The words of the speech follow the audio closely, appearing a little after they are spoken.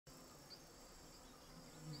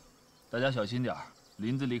大家小心点儿，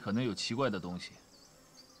林子里可能有奇怪的东西。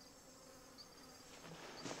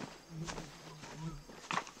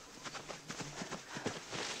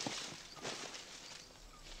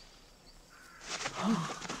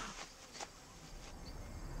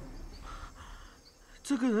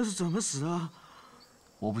这个人是怎么死的？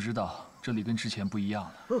我不知道，这里跟之前不一样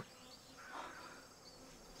了。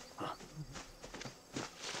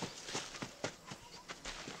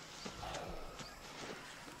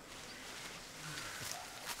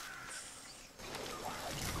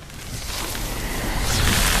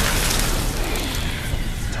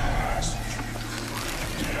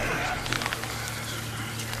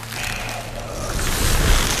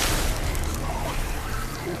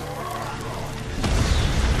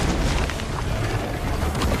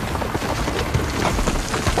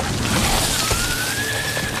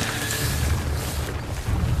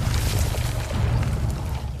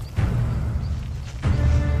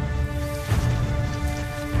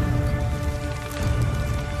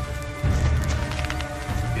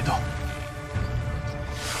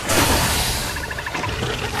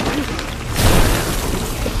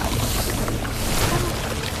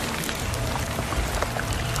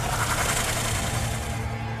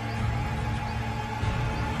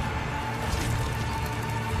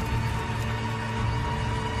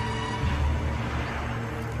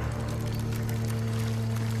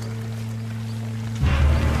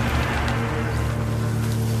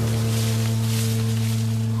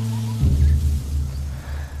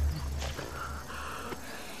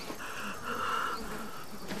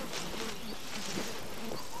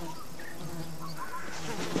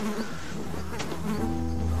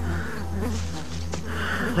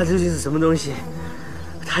那究竟是什么东西？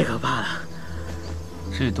太可怕了！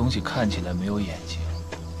这东西看起来没有眼睛，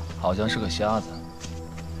好像是个瞎子。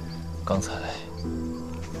刚才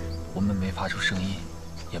我们没发出声音，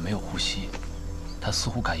也没有呼吸，它似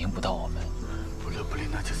乎感应不到我们。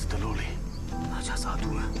那就是德洛里，那家是阿杜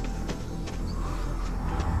恩。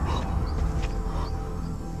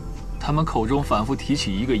他们口中反复提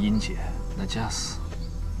起一个音节，那加斯，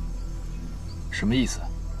什么意思？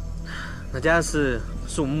那加斯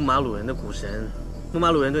是我们木马鲁人的古神，木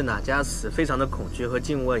马鲁人对哪加斯非常的恐惧和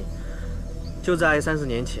敬畏。就在30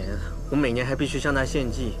年前，我们每年还必须向他献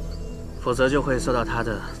祭，否则就会受到他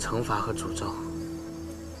的惩罚和诅咒。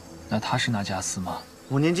那他是那加斯吗？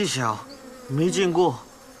我年纪小，没见过。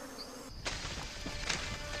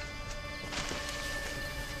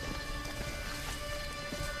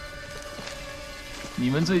你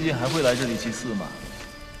们最近还会来这里祭祀吗？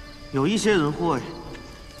有一些人会。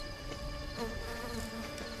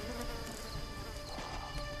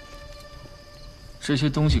这些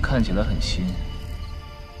东西看起来很新，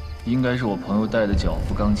应该是我朋友带的脚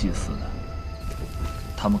夫刚祭祀的。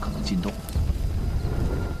他们可能进洞了。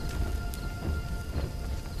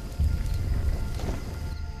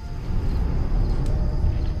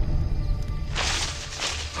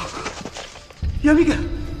亚米格，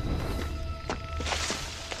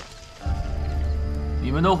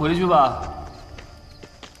你们都回去吧，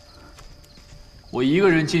我一个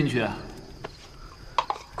人进去。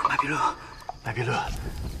麦比勒，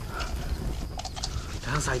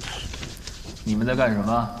张赛迪，你们在干什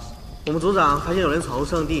么？我们组长发现有人闯入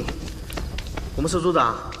圣地，我们是组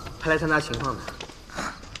长派来探查情况的。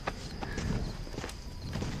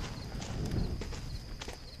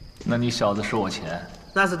那你小子收我钱？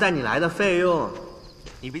那是带你来的费用。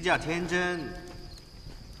你比较天真。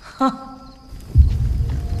哼。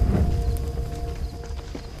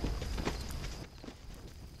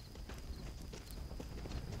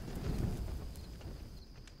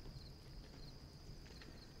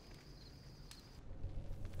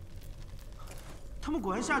他们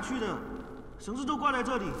果然下去了，绳子都挂在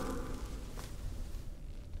这里。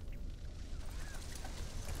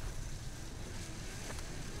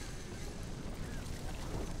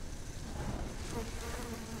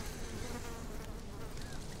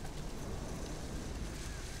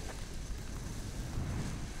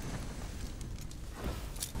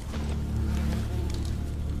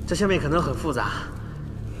这下面可能很复杂，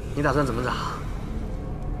你打算怎么找？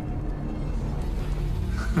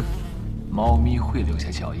猫咪会留下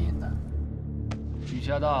脚印的。雨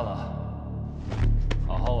下大了，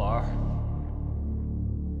好好玩。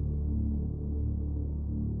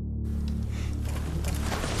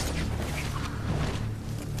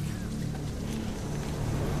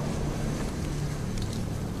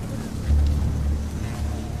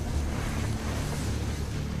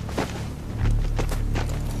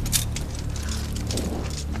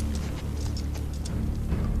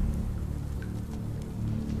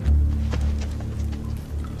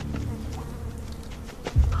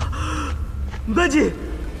Mbadi!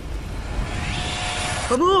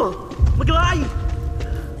 Vamos! Maglai!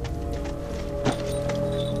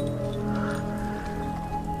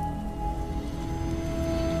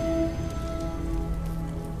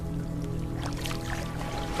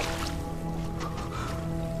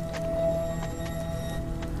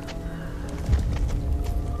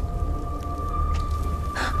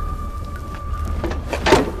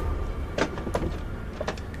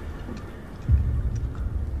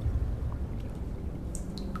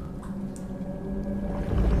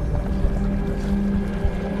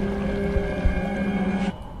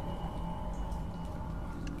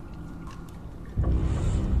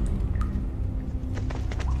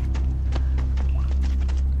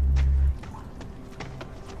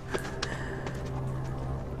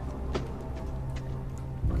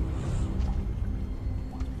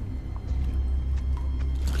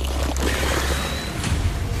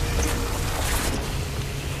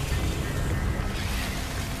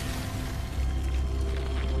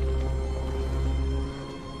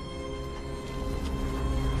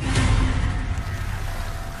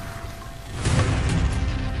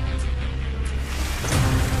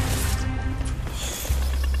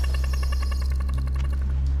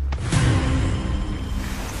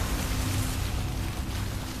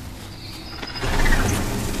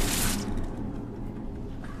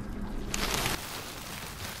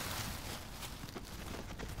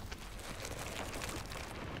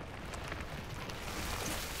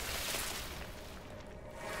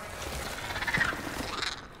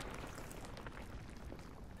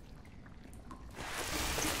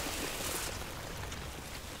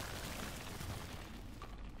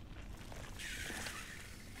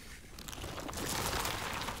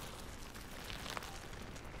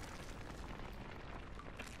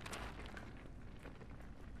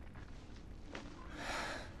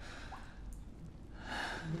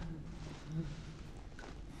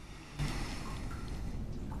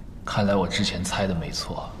看来我之前猜的没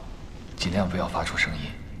错，尽量不要发出声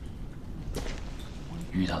音。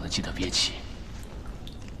遇到的记得憋气。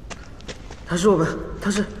他是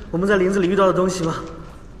我们在林子里遇到的东西吗？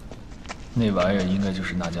那玩意儿应该就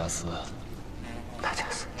是纳加斯。纳加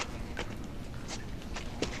斯，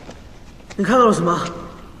你看到了什么？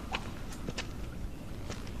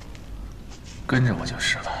跟着我就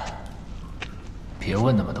是了，别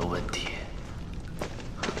问那么多问题。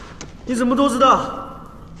你怎么都知道？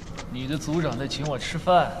你的组长在请我吃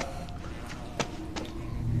饭。